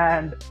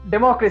and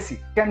democracy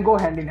can go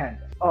hand in hand,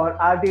 or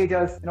are they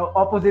just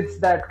opposites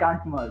that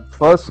can't merge?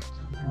 First,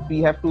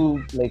 we have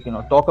to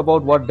talk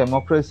about what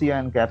democracy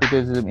and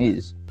capitalism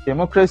is.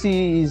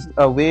 Democracy is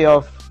a way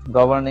of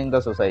governing the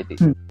society,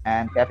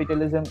 and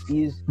capitalism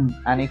is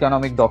an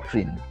economic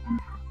doctrine.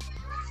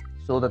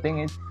 So the thing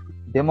is,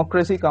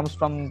 democracy comes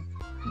from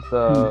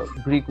the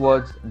Greek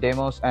words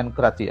demos and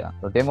kratia.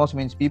 So demos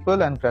means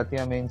people and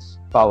kratia means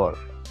power.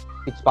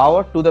 It's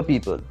power to the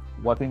people.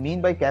 What we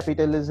mean by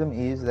capitalism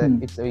is that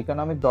it's an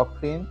economic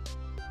doctrine,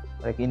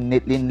 like in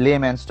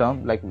layman's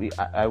term, like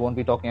I won't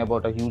be talking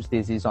about a huge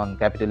thesis on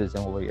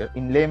capitalism over here.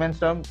 In layman's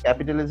term,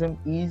 capitalism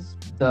is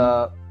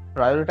the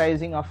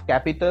prioritizing of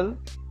capital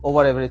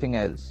over everything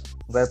else,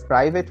 where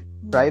private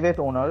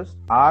owners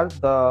are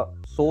the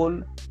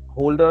sole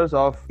holders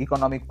of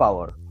economic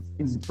power.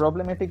 It's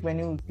problematic when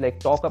you like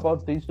talk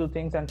about these two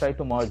things and try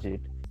to merge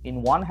it.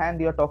 In one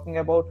hand, you're talking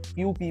about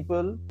few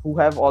people who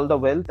have all the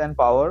wealth and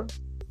power,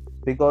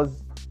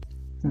 because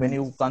when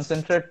you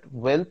concentrate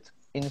wealth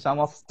in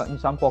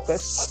some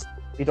pockets,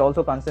 it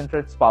also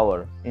concentrates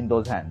power in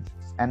those hands.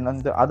 And on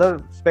the other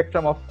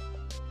spectrum of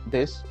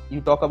this,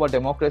 you talk about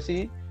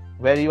democracy,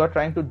 where you are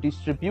trying to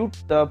distribute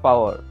the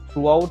power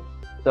throughout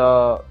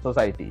the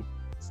society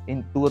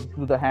into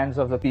the hands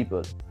of the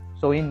people.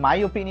 So in my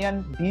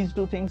opinion, these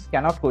two things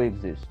cannot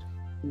coexist.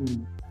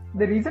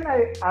 The reason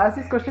I asked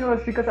this question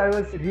was because I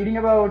was reading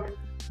about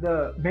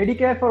the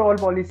Medicare for all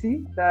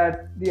policy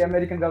that the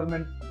American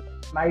government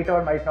might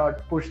or might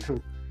not push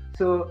through.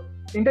 So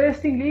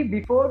interestingly,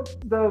 before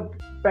the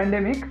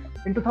pandemic,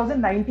 in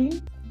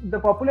 2019, the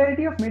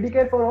popularity of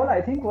Medicare for all,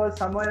 I think, was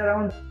somewhere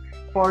around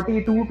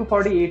 42 to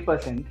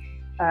 48%.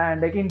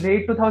 And like in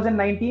late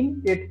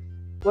 2019, it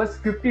was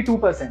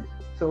 52%.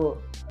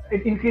 So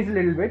it increased a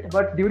little bit.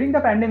 But during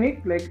the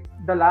pandemic, like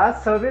the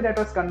last survey that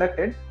was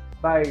conducted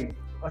by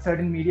a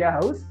certain media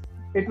house,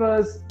 it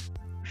was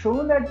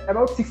shown that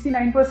about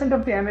 69%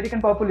 of the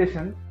American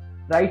population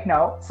right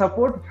now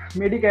support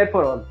Medicare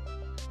for all.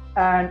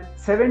 And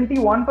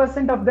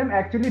 71% of them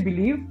actually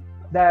believe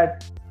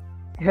that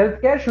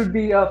healthcare should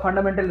be a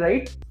fundamental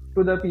right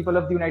to the people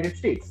of the United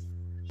States.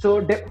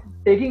 So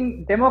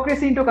taking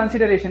democracy into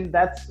consideration,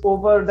 that's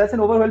an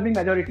overwhelming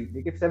majority.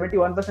 Like if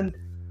 71%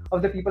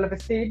 of the people of a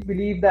state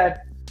believe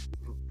that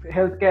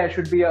healthcare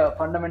should be a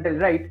fundamental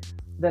right,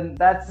 then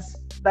that's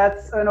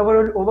an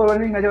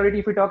overwhelming majority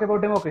if we talk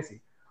about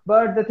democracy.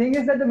 But the thing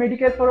is that the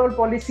Medicare for all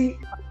policy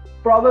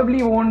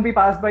probably won't be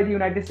passed by the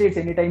United States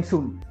anytime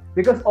soon.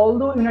 Because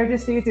although United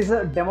States is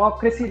a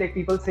democracy, like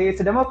people say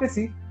it's a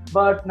democracy,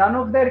 but none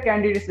of their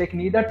candidates, like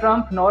neither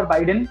Trump nor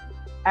Biden,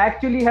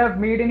 actually have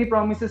made any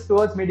promises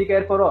towards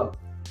Medicare for all.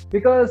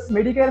 Because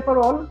Medicare for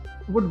all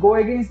would go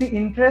against the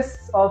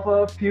interests of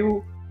a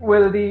few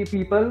wealthy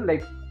people,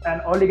 like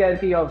an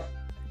oligarchy of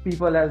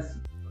people, as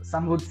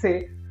some would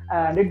say.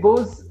 And it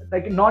goes,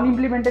 like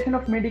non-implementation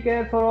of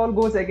Medicare for all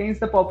goes against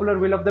the popular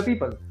will of the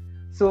people.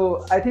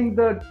 So I think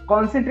the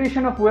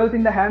concentration of wealth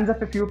in the hands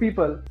of a few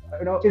people,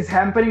 is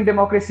hampering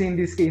democracy in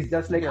this case,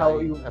 just like how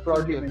you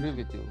broadly agree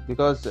with you.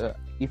 Because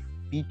if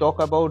we talk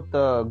about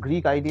the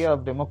Greek idea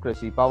of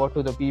democracy, power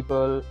to the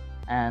people,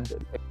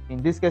 and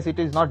in this case it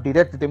is not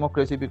direct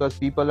democracy because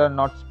people are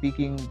not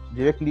speaking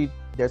directly,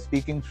 they're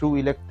speaking through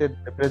elected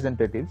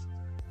representatives.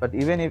 But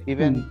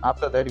even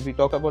after that, if we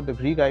talk about the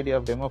Greek idea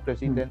of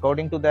democracy, then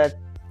according to that,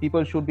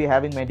 people should be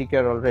having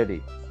Medicare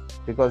already,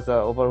 because the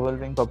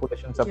overwhelming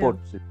population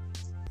supports it.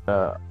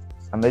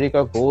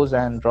 America goes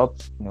and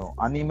drops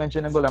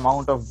unimaginable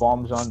amount of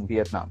bombs on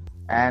Vietnam,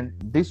 and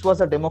this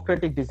was a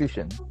democratic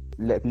decision,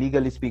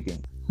 legally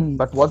speaking.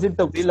 But was it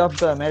the will of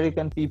the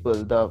American people,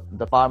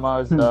 the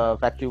farmers, the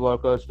factory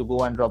workers, to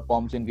go and drop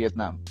bombs in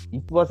Vietnam?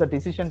 It was a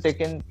decision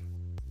taken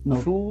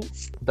through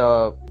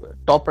the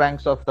top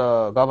ranks of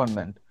the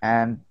government,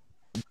 and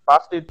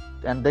passed it,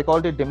 and they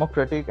called it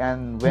democratic,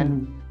 and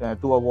went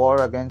to a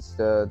war against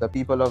the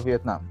people of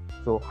Vietnam.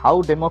 So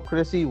how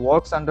democracy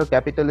works under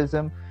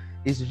capitalism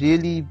is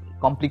really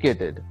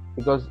complicated,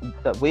 because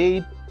the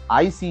way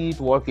I see it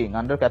working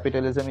under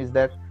capitalism is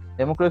that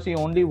democracy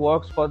only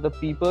works for the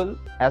people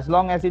as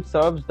long as it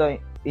serves the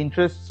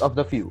interests of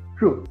the few.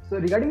 True. So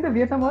regarding the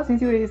Vietnam War,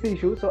 since you raised the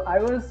issue, so I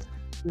was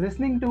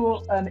listening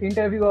to an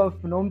interview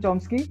of Noam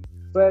Chomsky,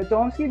 where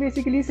Chomsky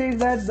basically says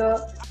that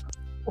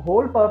the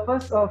whole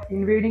purpose of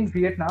invading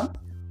Vietnam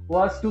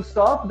was to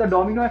stop the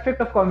domino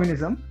effect of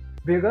communism,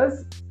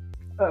 because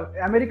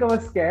America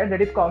was scared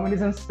that if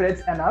communism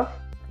spreads enough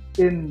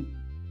in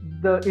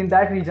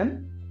that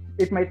region,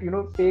 it might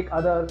take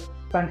other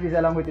countries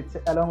along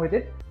with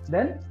it.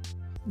 Then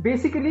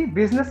basically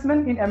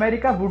businessmen in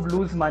America would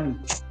lose money.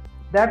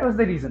 That was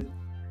the reason.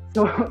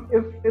 So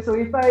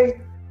if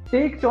I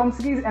take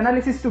Chomsky's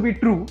analysis to be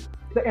true,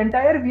 the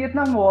entire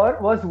Vietnam War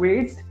was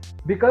waged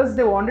because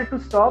they wanted to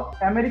stop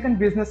American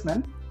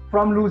businessmen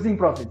from losing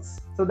profits.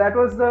 So that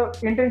was the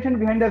intention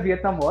behind the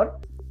Vietnam War,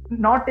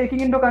 not taking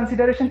into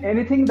consideration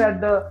anything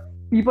that the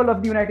people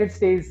of the United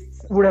States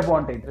would have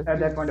wanted at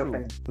that point of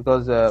time.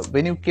 Because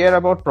when you care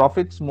about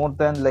profits more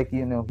than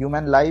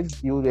human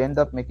lives, you end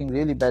up making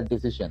really bad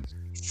decisions.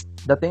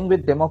 The thing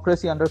with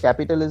democracy under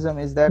capitalism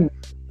is that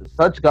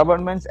such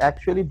governments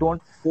actually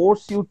don't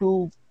force you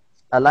to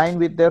align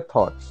with their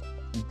thoughts.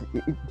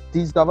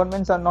 These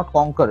governments are not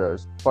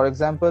conquerors. For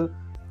example,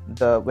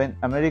 when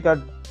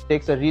America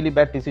takes a really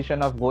bad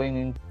decision of going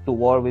into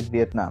war with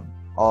Vietnam,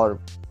 or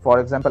for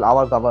example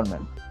our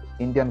government,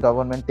 Indian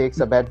government takes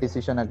a bad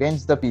decision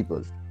against the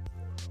people,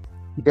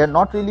 they're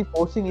not really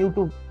forcing you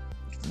to,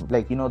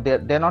 like, you know,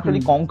 they're not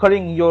really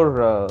conquering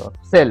your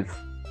self,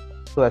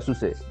 so as to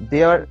say.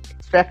 They are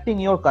extracting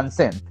your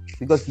consent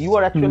because you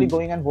are actually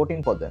going and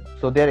voting for them.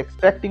 So they're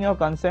extracting your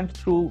consent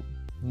through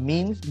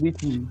means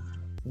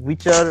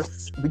which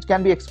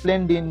can be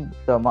explained in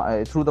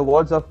through the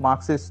words of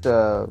Marxist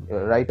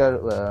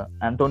writer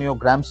Antonio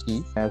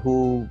Gramsci,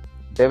 who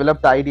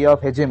developed the idea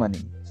of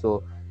hegemony.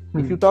 So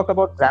if you talk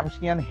about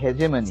Gramscian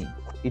hegemony,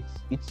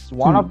 it's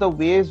one of the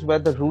ways where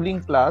the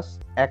ruling class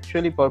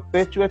actually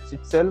perpetuates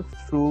itself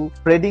through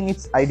spreading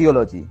its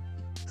ideology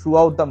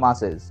throughout the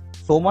masses,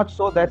 so much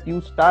so that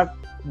you start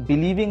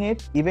believing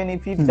it even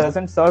if it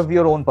doesn't serve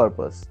your own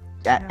purpose.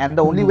 And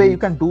the only way you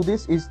can do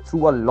this is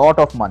through a lot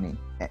of money.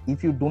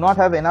 If you do not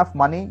have enough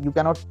money, you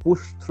cannot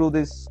push through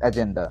this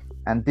agenda.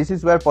 And this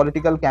is where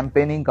political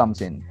campaigning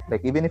comes in.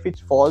 Like, even if it's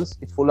false,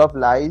 it's full of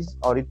lies,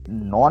 or it's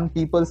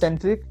non-people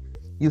centric,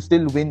 you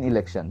still win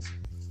elections.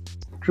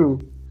 True.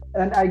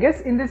 And I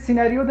guess in this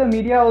scenario, the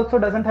media also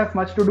doesn't have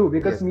much to do,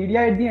 because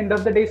media at the end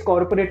of the day is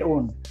corporate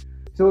owned.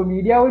 So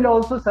media will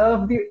also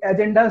serve the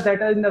agendas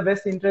that are in the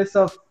best interests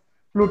of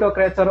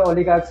plutocrats or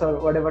oligarchs, or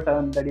whatever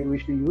term that you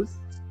wish to use.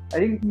 I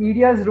think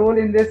media's role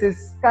in this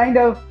is kind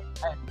of,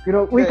 you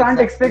know, we can't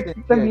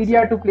expect the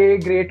media to play a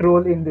great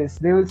role in this.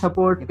 They will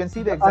support, you can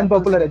see the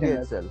unpopular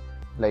agendas itself,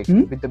 like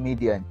with the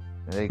media,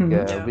 like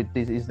with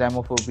this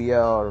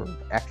Islamophobia, or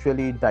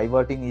actually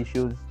diverting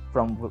issues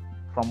from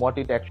what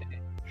it actually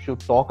should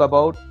talk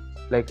about,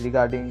 like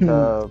regarding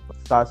the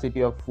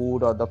scarcity of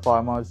food or the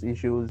farmers'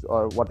 issues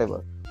or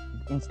whatever.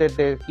 Instead,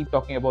 they keep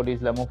talking about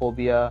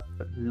Islamophobia,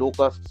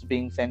 locusts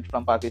being sent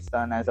from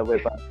Pakistan as a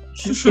weapon,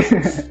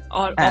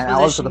 and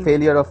also the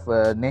failure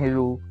of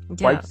Nehru.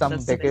 Quite some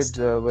decades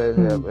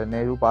where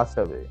Nehru passed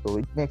away. So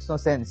it makes no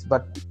sense.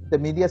 But the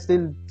media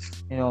still,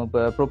 you know,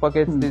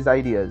 propagates these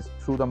ideas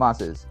through the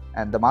masses,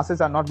 and the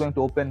masses are not going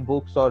to open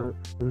books or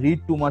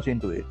read too much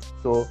into it.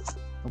 So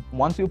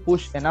once you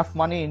push enough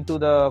money into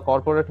the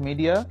corporate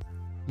media,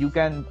 you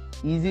can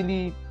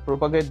easily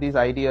propagate these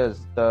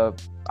ideas, the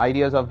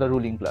ideas of the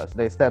ruling class,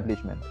 the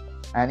establishment,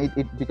 and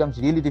it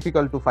becomes really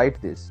difficult to fight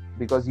this,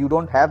 because you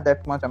don't have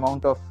that much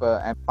amount of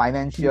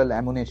financial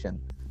ammunition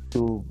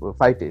to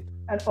fight it.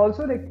 And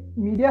also, like,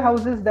 media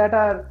houses that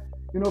are,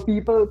 you know,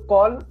 people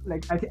call,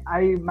 like,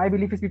 my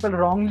belief is people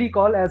wrongly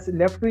call as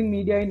left-wing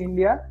media in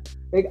India.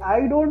 Like,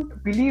 I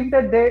don't believe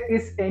that there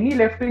is any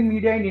left-wing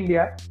media in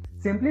India,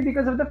 simply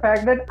because of the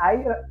fact that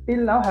I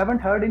till now haven't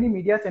heard any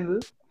media channel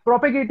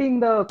propagating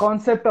the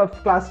concept of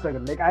class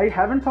struggle. Like, I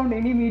haven't found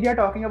any media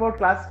talking about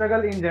class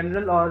struggle in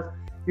general, or,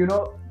 you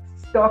know,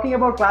 talking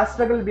about class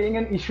struggle being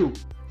an issue.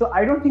 So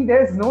I don't think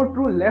there is no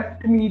true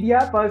left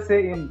media per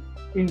se in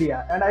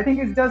India. And I think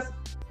it's just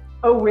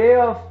a way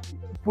of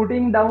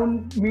putting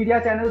down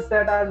media channels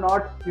that are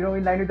not, you know,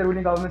 in line with the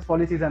ruling government's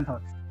policies and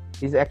thoughts.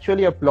 Is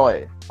actually a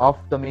ploy of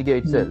the media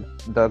itself,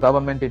 the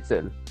government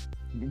itself.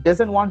 It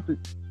doesn't want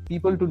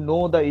people to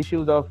know the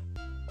issues of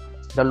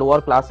the lower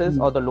classes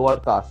or the lower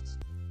castes.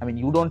 I mean,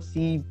 you don't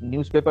see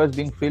newspapers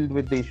being filled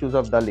with the issues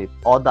of Dalit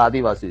or the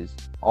Adivasis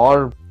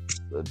or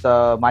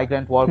the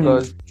migrant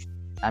workers.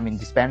 I mean,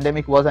 this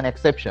pandemic was an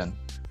exception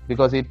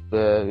because they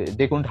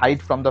couldn't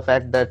hide from the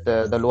fact that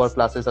the lower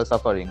classes are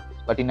suffering.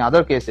 But in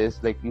other cases,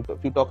 like if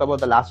you talk about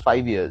the last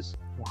 5 years,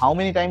 how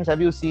many times have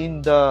you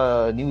seen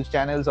the news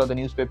channels or the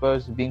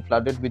newspapers being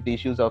flooded with the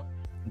issues of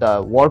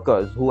the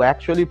workers who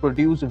actually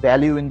produce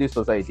value in this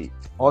society?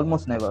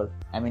 Almost never.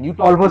 I mean, you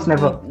almost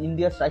never.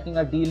 India striking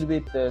a deal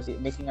with,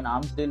 making an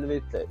arms deal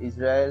with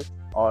Israel,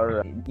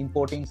 or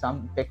importing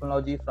some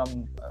technology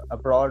from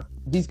abroad.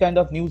 These kind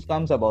of news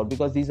comes about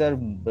because these are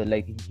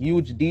like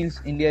huge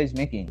deals India is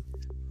making.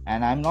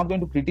 And I'm not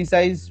going to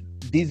criticize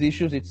these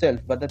issues itself,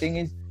 but the thing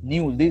is,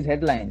 news, these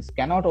headlines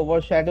cannot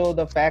overshadow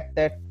the fact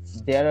that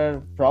there are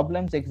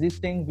problems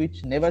existing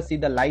which never see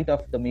the light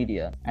of the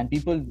media, and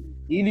people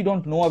really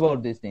don't know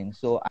about these things.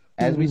 So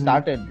as we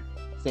started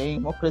saying,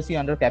 democracy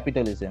under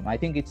capitalism, I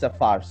think it's a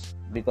farce,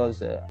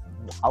 because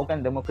how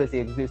can democracy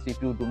exist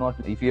if you do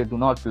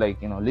not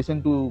like, you know,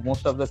 listen to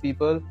most of the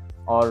people,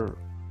 or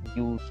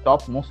you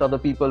stop most of the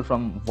people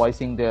from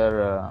voicing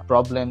their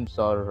problems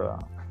or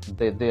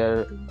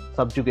their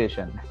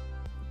subjugation.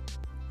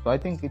 So I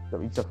think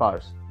it's a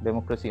farce,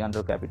 democracy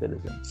under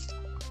capitalism.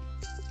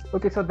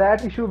 Okay, so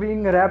that issue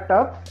being wrapped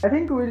up, I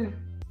think we'll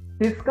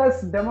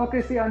discuss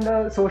democracy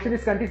under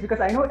socialist countries, because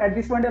I know at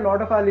this point a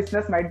lot of our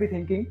listeners might be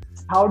thinking,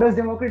 how does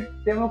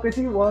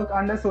democracy work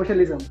under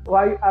socialism?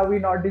 Why are we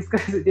not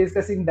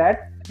discussing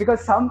that? Because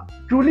some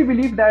truly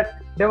believe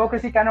that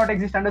democracy cannot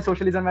exist under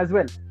socialism as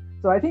well.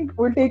 So I think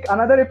we'll take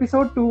another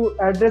episode to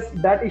address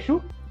that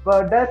issue,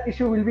 but that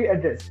issue will be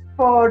addressed.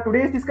 For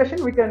today's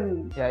discussion, we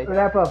can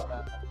wrap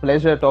up.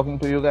 Pleasure talking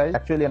to you guys.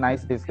 Actually a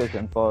nice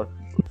discussion for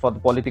the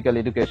political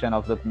education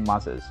of the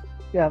masses.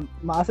 Yeah,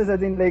 masses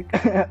as in like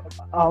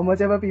how much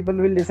ever people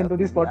will listen to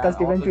this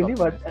podcast eventually,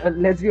 but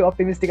let's be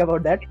optimistic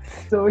about that.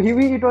 So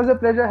Hiwi, it was a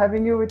pleasure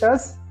having you with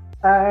us.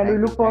 and we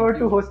look forward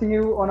to hosting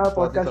you on our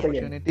for this podcast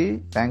again.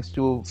 opportunity. Thanks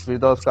to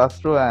Firdaus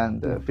Castro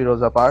and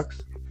Firoza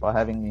Parks for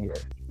having me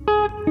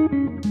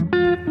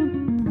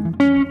here.